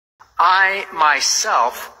I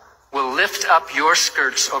myself will lift up your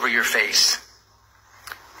skirts over your face.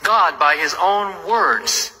 God, by his own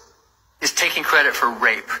words, is taking credit for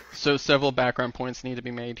rape. So several background points need to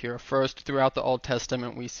be made here. First, throughout the Old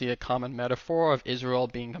Testament, we see a common metaphor of Israel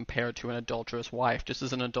being compared to an adulterous wife. Just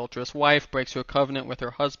as an adulterous wife breaks her covenant with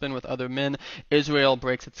her husband with other men, Israel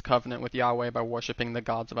breaks its covenant with Yahweh by worshiping the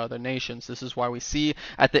gods of other nations. This is why we see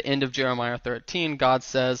at the end of Jeremiah 13, God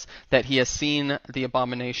says that he has seen the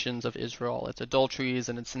abominations of Israel, its adulteries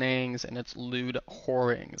and its nayings and its lewd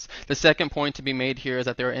whorings. The second point to be made here is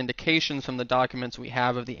that there are indications from the documents we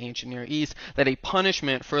have of the ancient Near East that a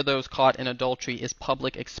punishment for those caught in adultery is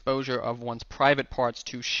public exposure of one's private parts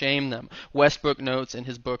to shame them. Westbrook notes in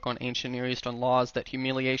his book on ancient Near Eastern laws that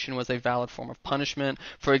humiliation was a valid form of punishment.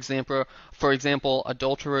 For example,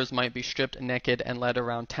 adulterers might be stripped naked and led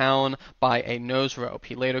around town by a nose rope.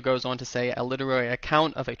 He later goes on to say a literary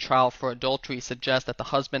account of a trial for adultery suggests that the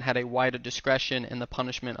husband had a wider discretion in the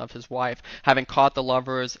punishment of his wife. Having caught the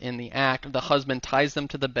lovers in the act, the husband ties them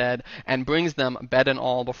to the bed and brings them, bed and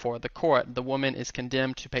all, before the court. The woman is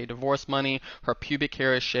condemned to pay divorce money, her pubic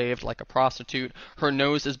hair is shaved like a prostitute, her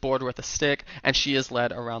nose is bored with a stick, and she is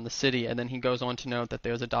led around the city. And then he goes on to note that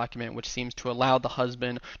there's a document which seems to allow the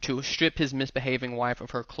husband to strip his misbehaving wife of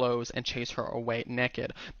her clothes and chase her away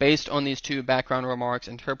naked. Based on these two background remarks,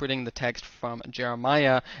 interpreting the text from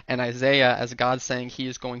Jeremiah and Isaiah as God saying he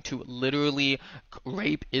is going to literally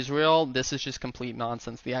rape Israel, this is just complete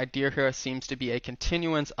nonsense. The idea here seems to be a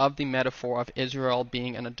continuance of the metaphor of Israel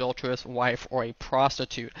being an adulterous wife or a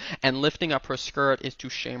prostitute, and lifting up her skirt is to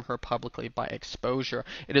shame her publicly by exposure.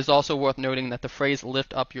 It is also worth noting that the phrase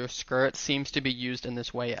lift up your skirt seems to be used in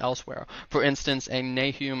this way elsewhere. For instance, in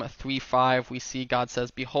Nahum 3:5, we see God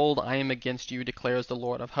says, "Behold, I am against you, declares the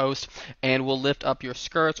Lord of hosts, and will lift up your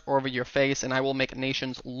skirts over your face, and I will make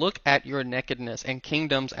nations look at your nakedness and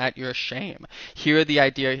kingdoms at your shame." Here the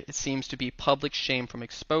idea seems to be public shame from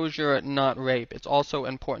exposure, not rape. It's also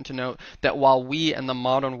important to note that while we in the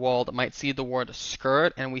modern world might see the word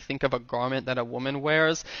skirt and we think of a garment that a woman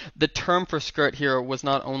wears, the term for skirt here was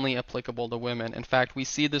not only applicable to women. In fact, we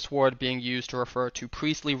see this word being used to refer to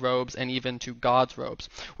priestly robes and even to God's robes.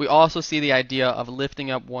 We also see the idea of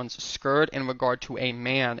lifting up one's skirt in regard to a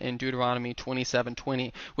man in Deuteronomy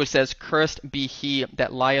 27:20, which says, "Cursed be he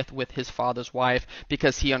that lieth with his father's wife,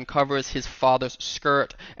 because he uncovers his father's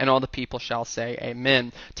skirt," and all the people shall say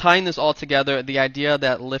amen. Tying this all together, the idea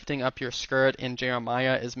that lifting up your skirt in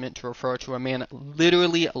Jeremiah is meant to refer to a man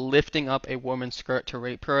literally lifting up a woman's skirt to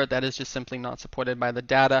rape her, that is just simply not supported by the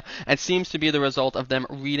data, and seems to be the result of them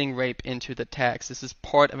reading rape into the text. This is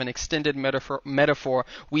part of an extended metaphor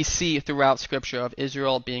we see throughout Scripture of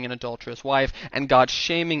Israel being an adulterous wife and God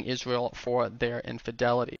shaming Israel for their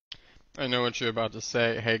infidelity. I know what you're about to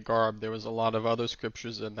say. Hey Garb, there was a lot of other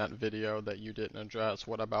scriptures in that video that you didn't address.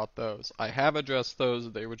 What about those? I have addressed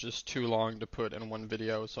those. They were just too long to put in one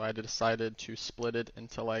video, so I decided to split it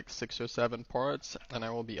into like 6 or 7 parts, and I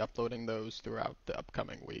will be uploading those throughout the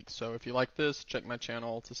upcoming week. So if you like this, check my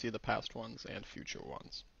channel to see the past ones and future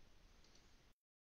ones.